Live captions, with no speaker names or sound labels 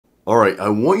Alright, I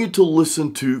want you to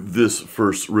listen to this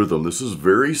first rhythm. This is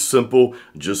very simple,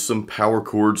 just some power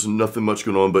chords, nothing much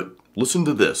going on, but listen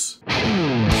to this.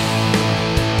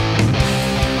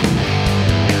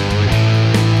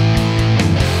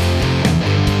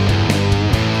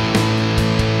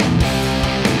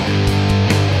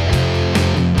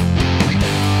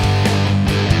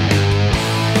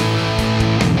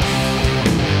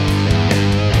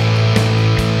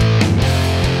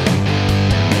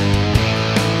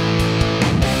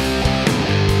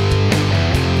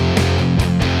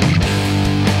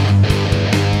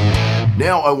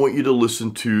 Now I want you to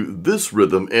listen to this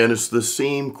rhythm, and it's the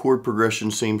same chord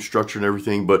progression, same structure and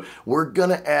everything, but we're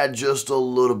gonna add just a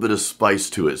little bit of spice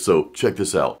to it. So check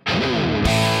this out.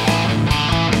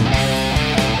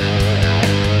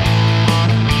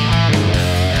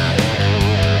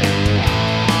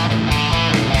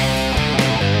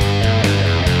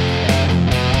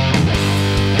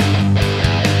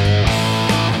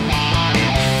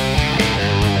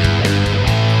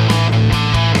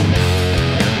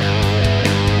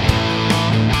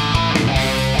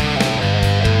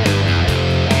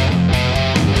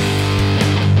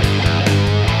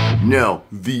 Now,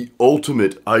 the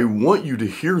ultimate, I want you to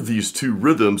hear these two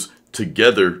rhythms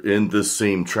together in this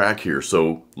same track here.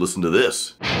 So listen to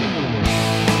this.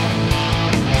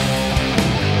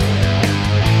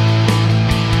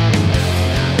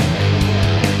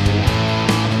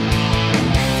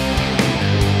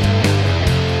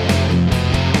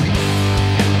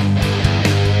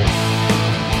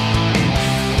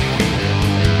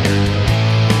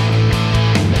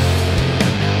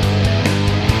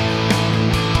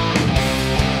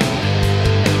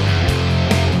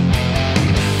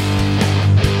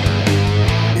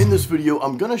 Video,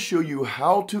 I'm going to show you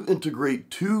how to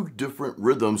integrate two different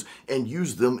rhythms and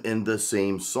use them in the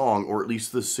same song, or at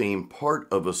least the same part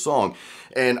of a song.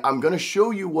 And I'm going to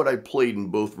show you what I played in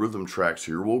both rhythm tracks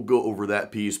here. We'll go over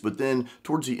that piece, but then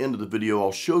towards the end of the video,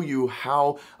 I'll show you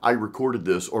how I recorded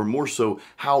this, or more so,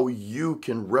 how you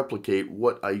can replicate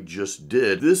what I just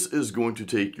did. This is going to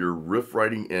take your riff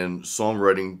writing and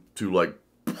songwriting to like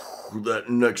that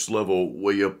next level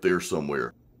way up there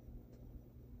somewhere.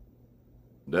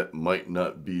 That might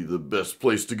not be the best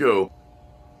place to go.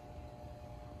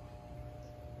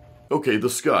 Okay, the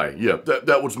sky. Yeah,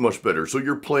 that was much better. So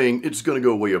you're playing, it's going to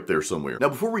go way up there somewhere. Now,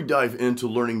 before we dive into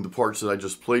learning the parts that I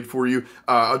just played for you,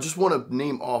 I just want to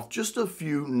name off just a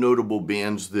few notable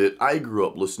bands that I grew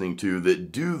up listening to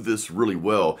that do this really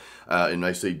well. And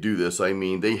I say do this, I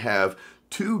mean they have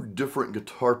two different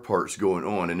guitar parts going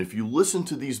on. And if you listen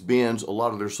to these bands, a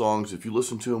lot of their songs, if you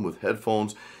listen to them with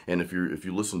headphones, and if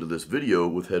you listen to this video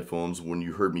with headphones, when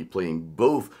you heard me playing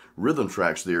both rhythm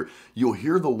tracks there, you'll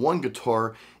hear the one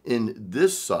guitar in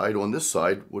this side, on this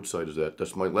side. Which side is that?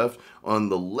 That's my left. On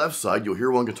the left side, you'll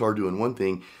hear one guitar doing one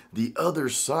thing. The other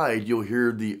side, you'll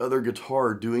hear the other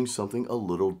guitar doing something a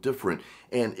little different.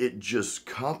 And it just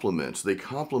complements. They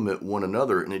complement one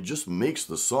another, and it just makes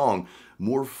the song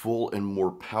more full and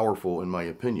more powerful, in my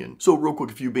opinion. So real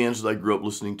quick, a few bands that I grew up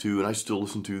listening to and I still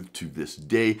listen to this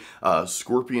day.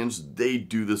 Scorpions, they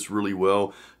do this really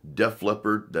well. Def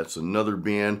Leppard, that's another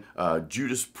band.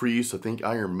 Judas Priest, I think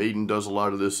Iron Maiden does a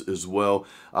lot of this as well.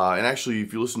 And actually,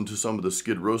 if you listen to some of the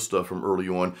Skid Row stuff from early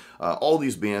on, all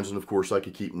these bands, and of course I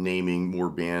could keep naming more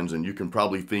bands, and you can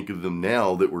probably think of them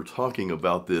now that we're talking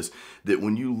about this, that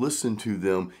when you listen to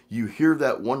them, you hear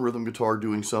that one rhythm guitar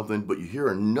doing something, but you hear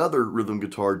another rhythm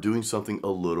guitar doing something a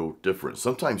little different,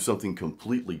 sometimes something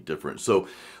completely different. So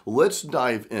let's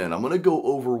dive in. I'm going to go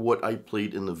over what I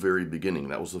played in the very beginning.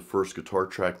 That was the first guitar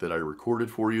track that I recorded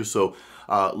for you. So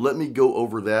let me go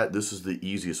over that. This is the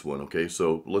easiest one. Okay,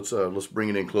 so let's bring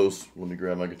it in close. Let me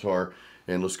grab my guitar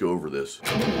and let's go over this.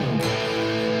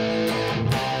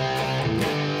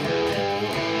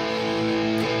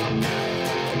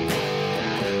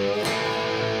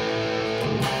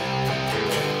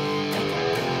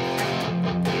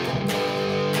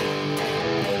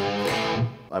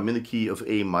 I'm in the key of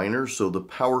A minor, so the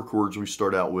power chords we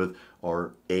start out with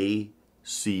are A,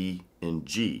 C, and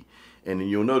G. And then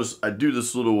you'll notice I do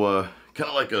this little kind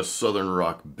of like a southern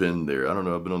rock bend there. I don't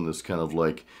know, I've been on this kind of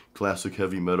like classic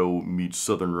heavy metal meets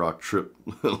southern rock trip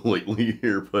lately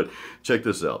here, but check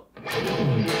this out.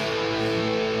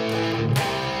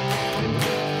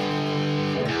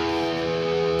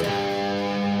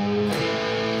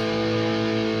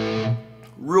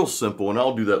 Real simple, and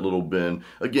I'll do that little bend.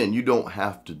 Again, you don't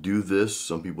have to do this.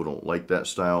 Some people don't like that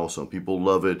style. Some people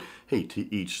love it. Hey,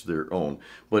 to each their own.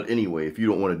 But anyway, if you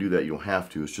don't want to do that, you don't have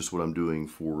to. It's just what I'm doing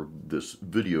for this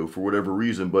video for whatever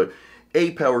reason. But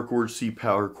A power chord, C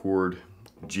power chord,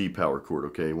 G power chord.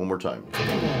 Okay, one more time.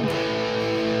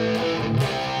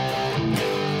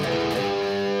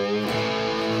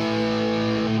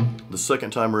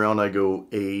 second time around, I go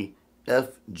A, F,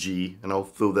 G, and I'll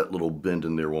throw that little bend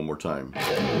in there one more time.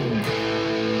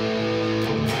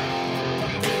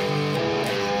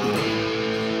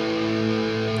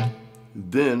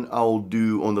 Then I'll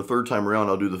do, on the third time around,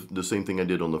 I'll do the same thing I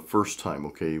did on the first time,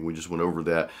 okay? We just went over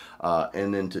that.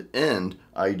 And then to end,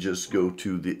 I just go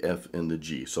to the F and the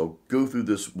G. So I'll go through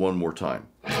this one more time.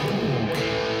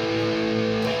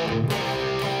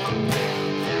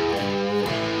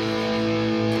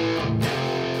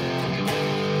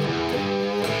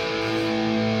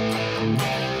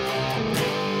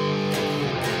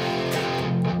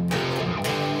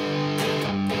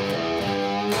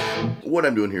 What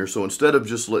I'm doing here, so instead of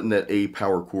just letting that A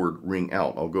power chord ring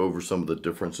out, I'll go over some of the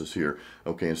differences here.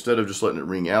 Okay, instead of just letting it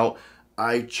ring out,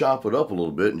 I chop it up a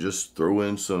little bit and just throw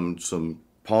in some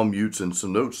palm mutes and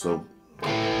some notes. So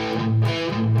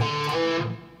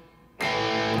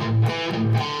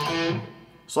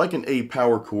like an A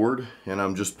power chord, and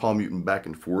I'm just palm muting back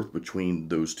and forth between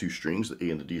those two strings, the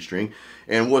A and the D string.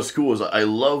 And what's cool is I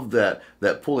love that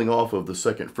pulling off of the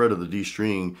second fret of the D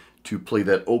string to play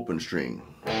that open string.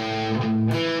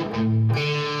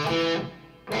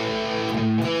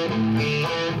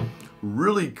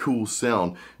 Really cool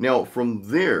sound. Now from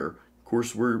there, of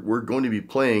course, we're going to be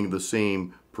playing the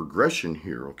same progression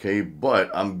here, okay? But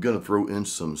I'm gonna throw in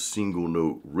some single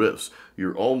note riffs.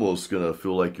 You're almost gonna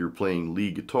feel like you're playing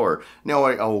lead guitar. Now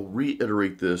I'll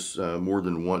reiterate this more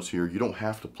than once here. You don't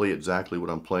have to play exactly what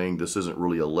I'm playing. This isn't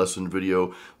really a lesson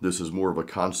video. This is more of a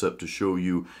concept to show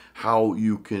you how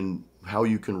you can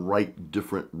write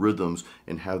different rhythms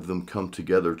and have them come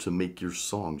together to make your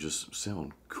song just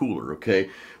sound cooler, okay?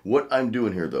 What I'm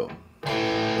doing here though,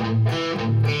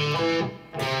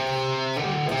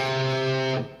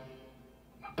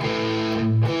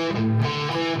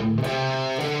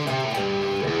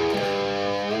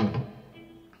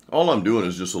 all I'm doing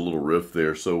is just a little riff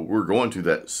there. So we're going to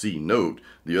that C note.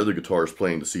 The other guitar is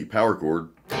playing the C power chord.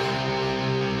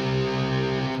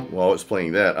 While it's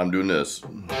playing that, I'm doing this.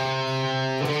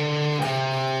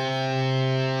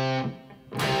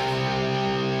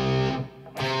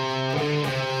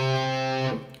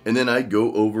 And then I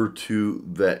go over to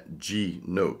that G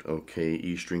note, okay,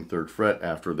 E string 3rd fret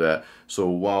after that. So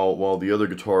while the other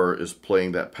guitar is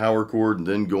playing that power chord and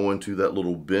then going to that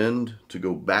little bend to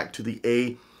go back to the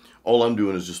A, all I'm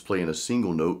doing is just playing a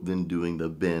single note, then doing the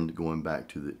bend going back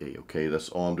to the A, okay? That's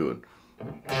all I'm doing.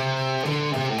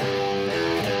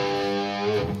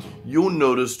 You'll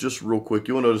notice, just real quick,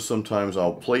 you'll notice sometimes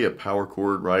I'll play a power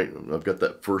chord, right? I've got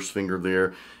that first finger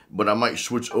there, but I might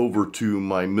switch over to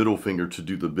my middle finger to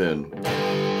do the bend.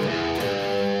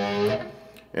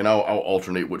 And I'll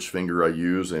alternate which finger I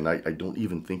use, and I don't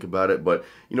even think about it, but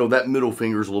you know, that middle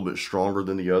finger is a little bit stronger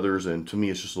than the others, and to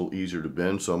me it's just a little easier to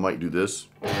bend, so I might do this.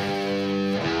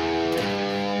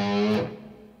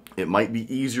 It might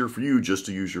be easier for you just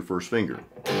to use your first finger.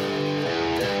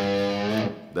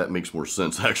 That makes more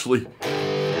sense, actually.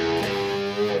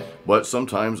 But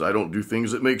sometimes I don't do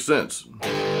things that make sense.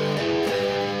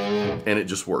 And it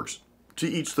just works. To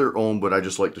each their own, but I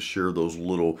just like to share those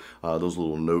little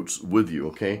notes with you,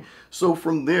 okay? So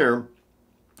from there,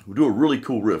 we do a really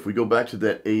cool riff. We go back to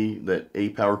that A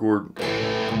power chord.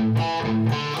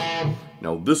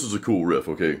 Now this is a cool riff,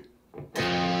 okay?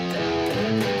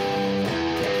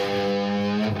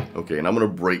 Okay, and I'm going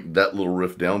to break that little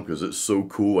riff down because it's so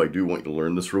cool. I do want you to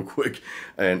learn this real quick.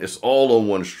 And it's all on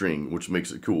one string, which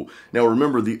makes it cool. Now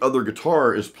remember, the other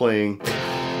guitar is playing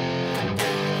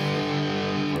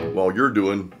while you're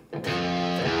doing,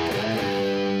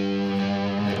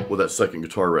 well, that second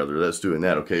guitar rather, that's doing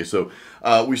that, okay? So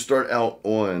we start out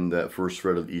on that first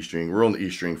fret of the E string. We're on the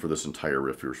E string for this entire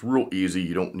riff here. It's real easy.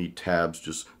 You don't need tabs.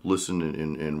 Just listen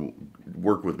and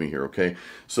work with me here, okay?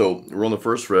 So we're on the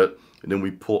first fret, and then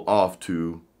we pull off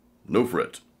to no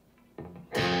fret.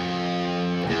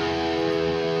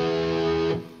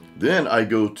 Then I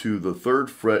go to the 3rd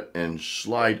fret and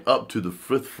slide up to the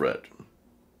 5th fret.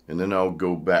 And then I'll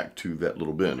go back to that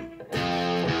little bend.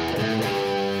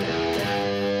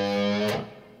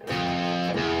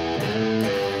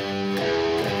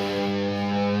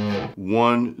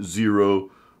 1, 0,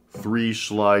 3,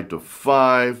 slide to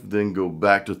 5, then go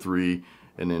back to 3,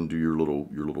 and then do your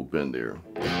little bend there.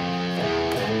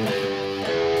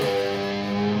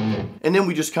 And then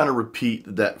we just kind of repeat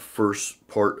that first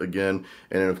part again,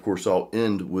 and then of course I'll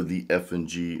end with the F and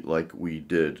G like we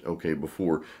did, okay,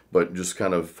 before, but just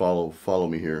kind of follow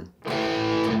me here.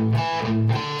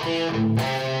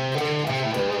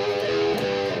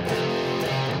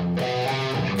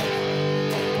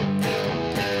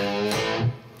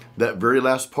 That very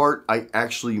last part, I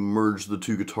actually merge the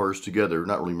two guitars together.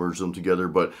 Not really merge them together,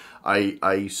 but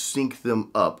I sync them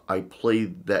up. I play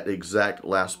that exact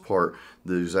last part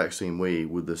the exact same way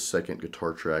with the second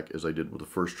guitar track as I did with the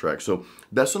first track. So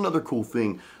that's another cool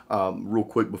thing, real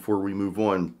quick before we move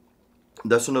on.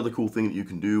 That's another cool thing that you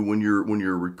can do when you're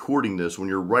recording this, when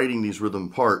you're writing these rhythm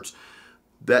parts.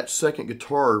 That second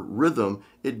guitar rhythm,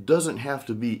 it doesn't have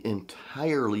to be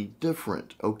entirely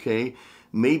different, okay?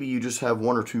 Maybe you just have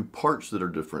one or two parts that are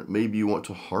different. Maybe you want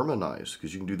to harmonize,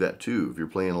 because you can do that too. If you're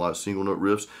playing a lot of single note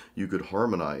riffs, you could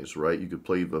harmonize, right? You could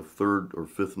play the third or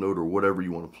fifth note or whatever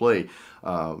you want to play.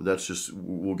 That's just,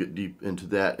 we'll get deep into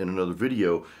that in another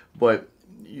video. But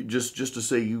just to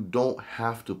say, you don't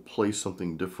have to play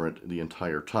something different the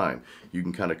entire time. You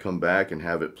can kind of come back and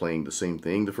have it playing the same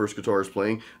thing the first guitar is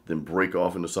playing, then break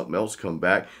off into something else, come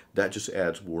back. That just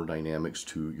adds more dynamics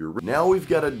to your riff. Now we've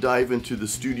got to dive into the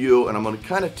studio, and I'm going to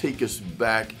kind of take us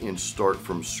back and start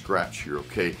from scratch here,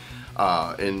 okay?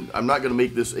 And I'm not going to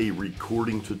make this a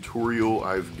recording tutorial.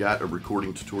 I've got a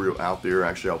recording tutorial out there.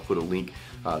 Actually, I'll put a link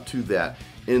to that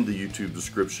in the YouTube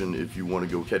description if you want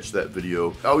to go catch that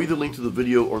video. I'll either link to the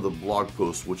video or the blog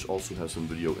post, which also has some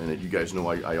video in it. You guys know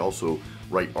I also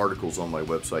write articles on my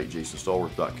website,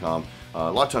 jasonstallworth.com.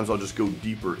 A lot of times I'll just go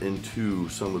deeper into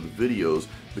some of the videos,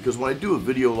 because when I do a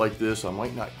video like this, I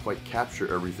might not quite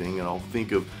capture everything, and I'll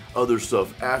think of other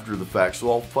stuff after the fact,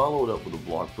 so I'll follow it up with a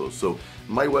blog post. So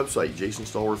my website,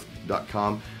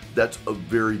 jasonstallworth.com, that's a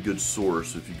very good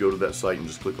source. If you go to that site and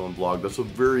just click on blog, that's a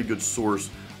very good source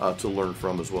to learn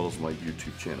from, as well as my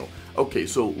YouTube channel. Okay,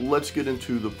 so let's get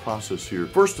into the process here.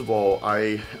 First of all,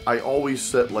 I always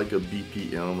set like a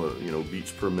BPM, you know,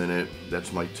 beats per minute.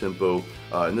 That's my tempo.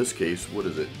 In this case, what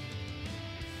is it?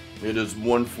 It is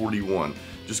 141.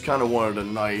 Just kind of wanted a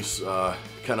nice,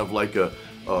 kind of like a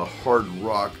hard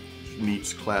rock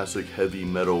meets classic heavy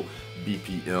metal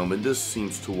BPM, and this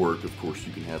seems to work. Of course,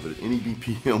 you can have it at any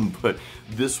BPM, but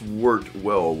this worked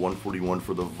well, 141,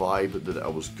 for the vibe that I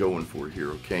was going for here,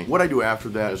 okay? What I do after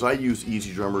that is I use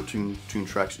Easy Drummer,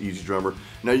 Toontrack's Easy Drummer.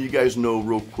 Now, you guys know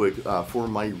real quick, for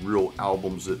my real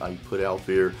albums that I put out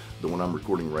there, the one I'm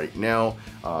recording right now,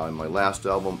 and my last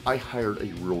album, I hired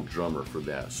a real drummer for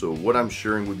that. So what I'm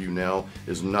sharing with you now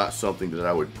is not something that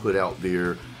I would put out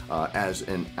there as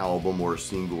an album or a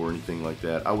single or anything like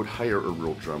that. I would hire a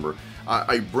real drummer.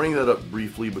 I bring that up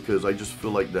briefly because I just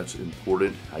feel like that's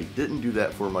important. I didn't do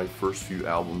that for my first few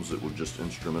albums that were just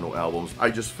instrumental albums. I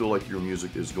just feel like your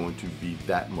music is going to be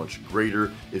that much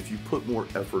greater if you put more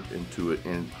effort into it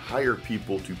and hire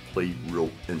people to play real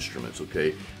instruments,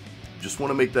 okay? Just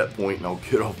want to make that point, and I'll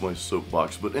get off my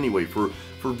soapbox. But anyway, for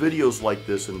videos like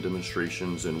this and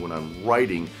demonstrations, and when I'm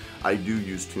writing, I do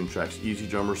use Toontrack's Easy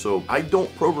Drummer. So I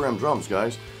don't program drums,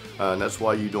 guys. And that's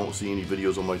why you don't see any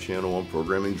videos on my channel on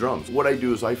programming drums. What I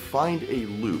do is I find a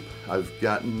loop. I've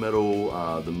got metal,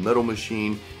 the Metal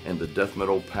Machine and the Death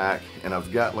Metal pack, and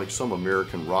I've got like some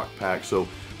American rock pack. So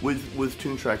with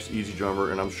Toontrack's Easy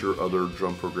Drummer, and I'm sure other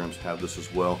drum programs have this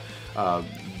as well,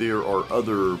 there are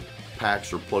other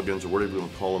packs or plugins or whatever you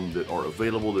want to call them that are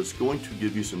available that's going to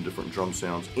give you some different drum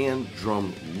sounds and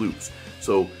drum loops.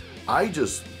 So I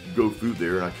just go through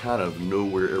there and I kind of know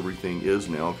where everything is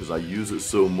now because I use it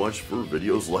so much for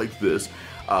videos like this,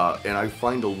 and I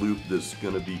find a loop that's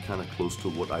going to be kind of close to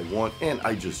what I want, and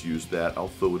I just use that. I'll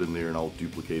throw it in there and I'll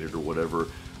duplicate it or whatever.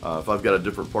 If I've got a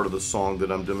different part of the song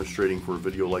that I'm demonstrating for a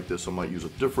video like this, I might use a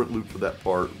different loop for that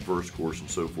part, verse, chorus, and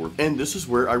so forth. And this is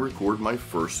where I record my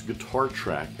first guitar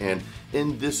track. And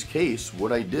in this case,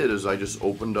 what I did is I just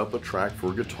opened up a track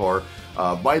for guitar.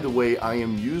 By the way, I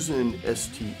am using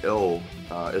STL's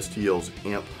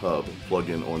Amp Hub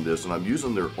plugin on this, and I'm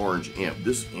using their orange amp.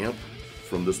 This amp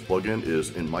from this plugin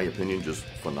is, in my opinion, just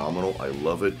phenomenal. I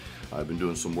love it. I've been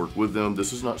doing some work with them.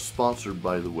 This is not sponsored,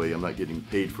 by the way. I'm not getting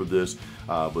paid for this,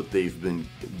 but they've been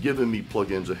giving me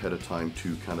plugins ahead of time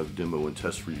to kind of demo and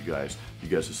test for you guys. You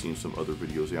guys have seen some other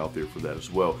videos out there for that as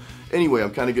well. Anyway,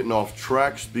 I'm kind of getting off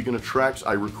track. Speaking of tracks,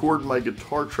 I record my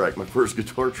guitar track, my first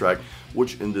guitar track,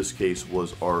 which in this case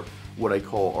was what I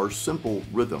call our simple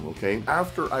rhythm, okay?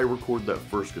 After I record that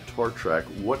first guitar track,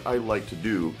 what I like to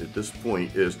do at this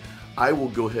point is I will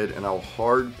go ahead and I'll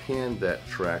hard pan that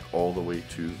track all the way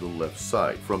to the left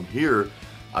side. From here,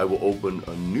 I will open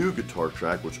a new guitar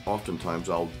track, which oftentimes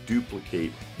I'll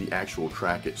duplicate the actual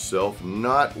track itself,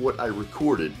 not what I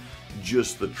recorded.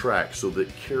 just the track, so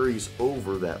that carries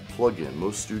over that plugin.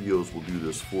 Most studios will do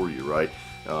this for you, right?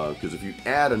 Because if you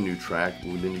add a new track,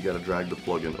 well, then you got to drag the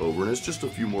plugin over, and it's just a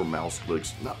few more mouse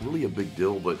clicks. Not really a big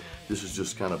deal, but this is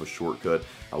just kind of a shortcut.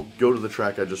 I'll go to the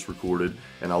track I just recorded,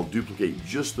 and I'll duplicate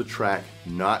just the track,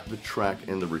 not the track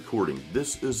in the recording.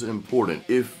 This is important.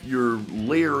 If you're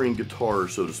layering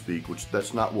guitars, so to speak, which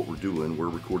that's not what we're doing, we're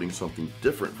recording something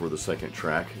different for the second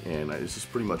track, and this is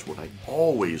pretty much what I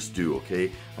always do,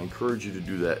 okay? I encourage you to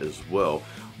do that as well.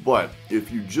 But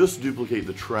if you just duplicate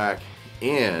the track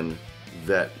and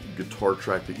that guitar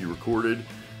track that you recorded,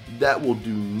 that will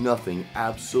do nothing,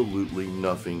 absolutely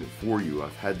nothing for you.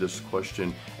 I've had this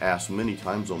question asked many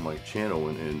times on my channel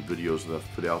and videos that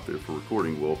I've put out there for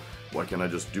recording. Well, why can't I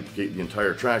just duplicate the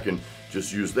entire track and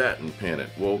just use that and pan it?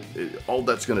 Well, all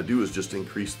that's going to do is just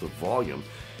increase the volume.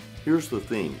 Here's the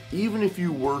thing, even if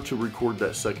you were to record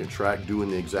that second track doing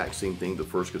the exact same thing the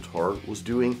first guitar was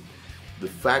doing, the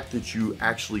fact that you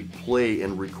actually play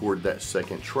and record that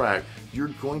second track, you're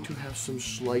going to have some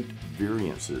slight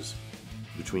variances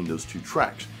between those two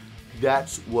tracks.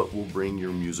 That's what will bring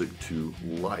your music to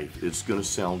life. It's going to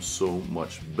sound so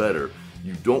much better.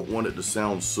 You don't want it to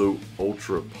sound so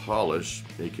ultra polished,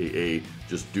 aka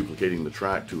just duplicating the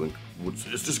track to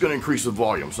it's just going to increase the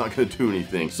volume. It's not going to do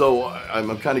anything. So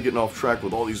I'm kind of getting off track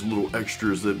with all these little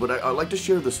extras, but I like to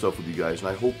share this stuff with you guys, and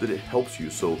I hope that it helps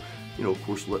you. So, you know, of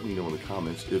course, let me know in the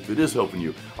comments if it is helping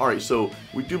you. Alright, so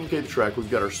we duplicate the track. We've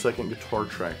got our second guitar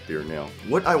track there now.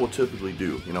 What I will typically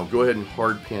do, and I'll go ahead and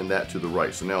hard pan that to the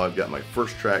right. So now I've got my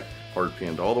first track hard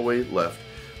panned all the way left.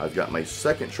 I've got my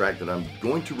second track that I'm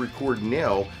going to record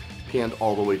now panned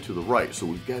all the way to the right. So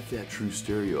we've got that true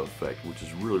stereo effect, which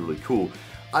is really, really cool.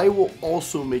 I will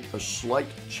also make a slight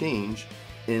change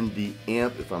in the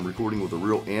amp if I'm recording with a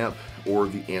real amp or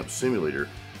the amp simulator.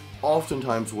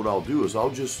 Oftentimes what I'll do is I'll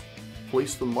just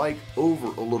place the mic over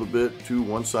a little bit to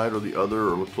one side or the other, or a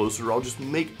little closer. I'll just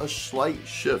make a slight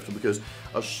shift, because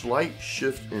a slight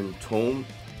shift in tone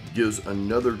gives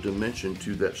another dimension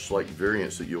to that slight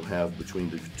variance that you'll have between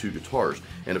the two guitars.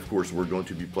 And of course, we're going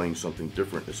to be playing something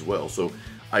different as well. So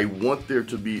I want there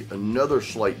to be another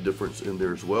slight difference in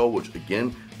there as well, which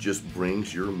again just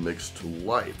brings your mix to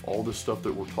life. All this stuff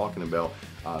that we're talking about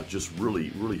just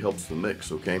really helps the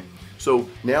mix, okay? So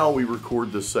now we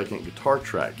record the second guitar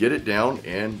track, get it down,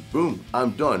 and boom,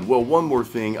 I'm done. Well, one more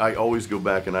thing, I always go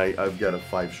back, and I've got a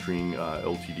 5-string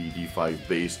LTD D5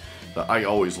 bass. I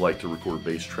always like to record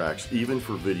bass tracks, even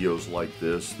for videos like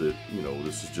this, that, you know,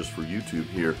 this is just for YouTube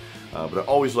here. But I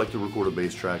always like to record a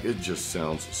bass track. It just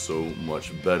sounds so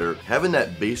much better. Having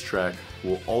that bass track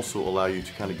will also allow you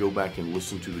to kind of go back and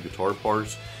listen to the guitar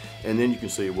parts, and then you can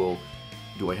say, well,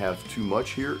 do I have too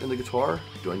much here in the guitar?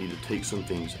 Do I need to take some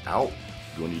things out?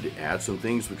 Do I need to add some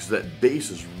things? Because that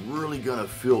bass is really gonna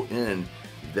fill in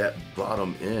that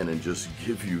bottom end and just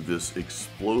give you this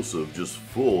explosive, just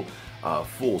full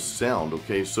sound,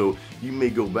 okay? So you may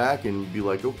go back and be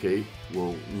like, okay,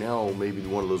 well, now maybe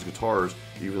one of those guitars,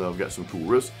 even though I've got some cool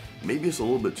riffs, maybe it's a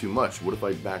little bit too much. What if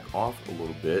I back off a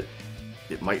little bit?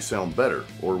 It might sound better.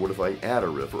 Or what if I add a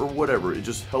riff, or whatever? It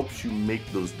just helps you make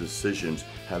those decisions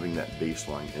having that bass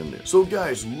line in there. So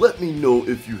guys, let me know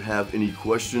if you have any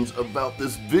questions about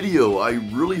this video. I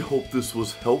really hope this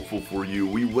was helpful for you.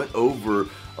 We went over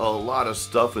a lot of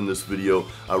stuff in this video.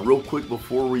 Real quick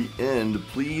before we end,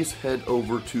 please head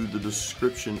over to the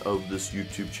description of this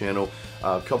YouTube channel.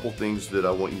 A couple things that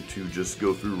I want you to just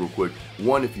go through real quick.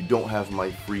 One, if you don't have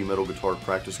my free metal guitar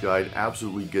practice guide,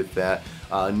 absolutely get that.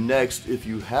 Next, if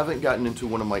you haven't gotten into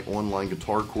one of my online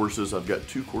guitar courses, I've got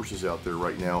 2 courses out there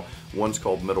right now. One's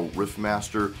called Metal Riff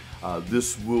Master.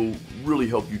 This will really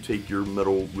help you take your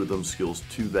metal rhythm skills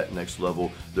to that next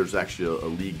level. There's actually a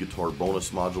lead guitar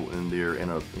bonus module in there, and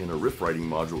a riff writing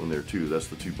module in there too. That's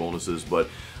the 2 bonuses, but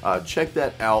check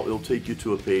that out. It'll take you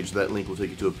to a page. That link will take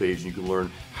you to a page, and you can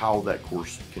learn how that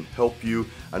course can help you.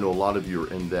 I know a lot of you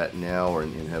are in that now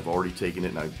and have already taken it,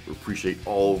 and I appreciate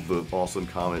all the awesome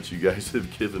comments you guys have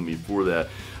given me for that.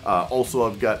 Also,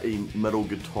 I've got a Metal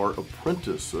Guitar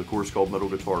Apprentice, a course called Metal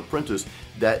Guitar Apprentice.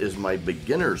 That is my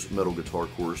beginner's metal guitar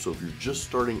course. So if you're just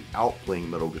starting out playing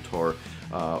metal guitar,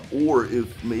 or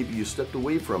if maybe you stepped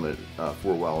away from it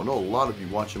for a while. I know a lot of you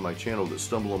watching my channel that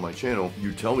stumble on my channel,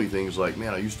 you tell me things like,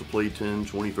 man, I used to play 10,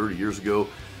 20, 30 years ago.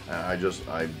 I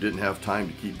didn't have time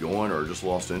to keep going, or just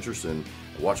lost interest, and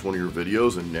I watched one of your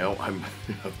videos and now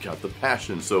I've got the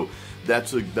passion. So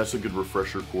that's a good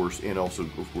refresher course, and also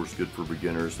of course good for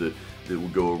beginners that will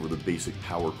go over the basic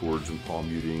power chords and palm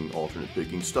muting, alternate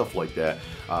picking, stuff like that.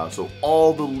 So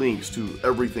all the links to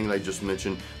everything that I just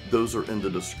mentioned, those are in the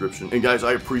description. And guys,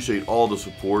 I appreciate all the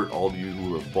support, all of you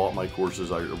who have bought my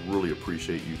courses. I really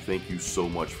appreciate you. Thank you so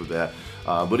much for that.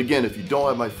 But again, if you don't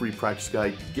have my free practice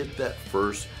guide, get that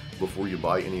first before you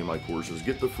buy any of my courses.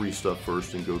 Get the free stuff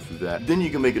first and go through that. Then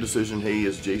you can make a decision, hey,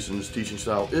 is Jason's teaching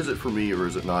style, is it for me or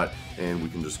is it not? And we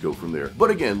can just go from there. But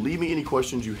again, leave me any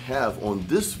questions you have on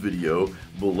this video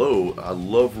below. I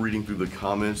love reading through the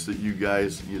comments that you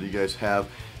guys have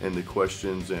and the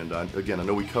questions. And again, I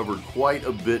know we covered quite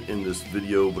a bit in this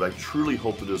video, but I truly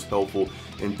hope it is helpful.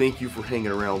 And thank you for hanging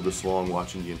around this long,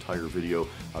 watching the entire video.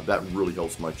 That really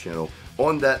helps my channel.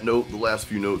 On that note, the last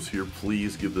few notes here,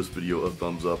 please give this video a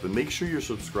thumbs up and make sure you're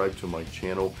subscribed to my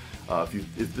channel.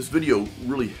 If this video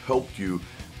really helped you,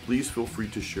 please feel free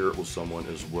to share it with someone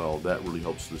as well. That really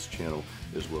helps this channel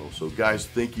as well. So guys,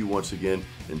 thank you once again.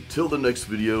 Until the next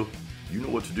video, you know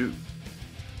what to do.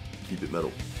 Keep it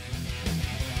metal.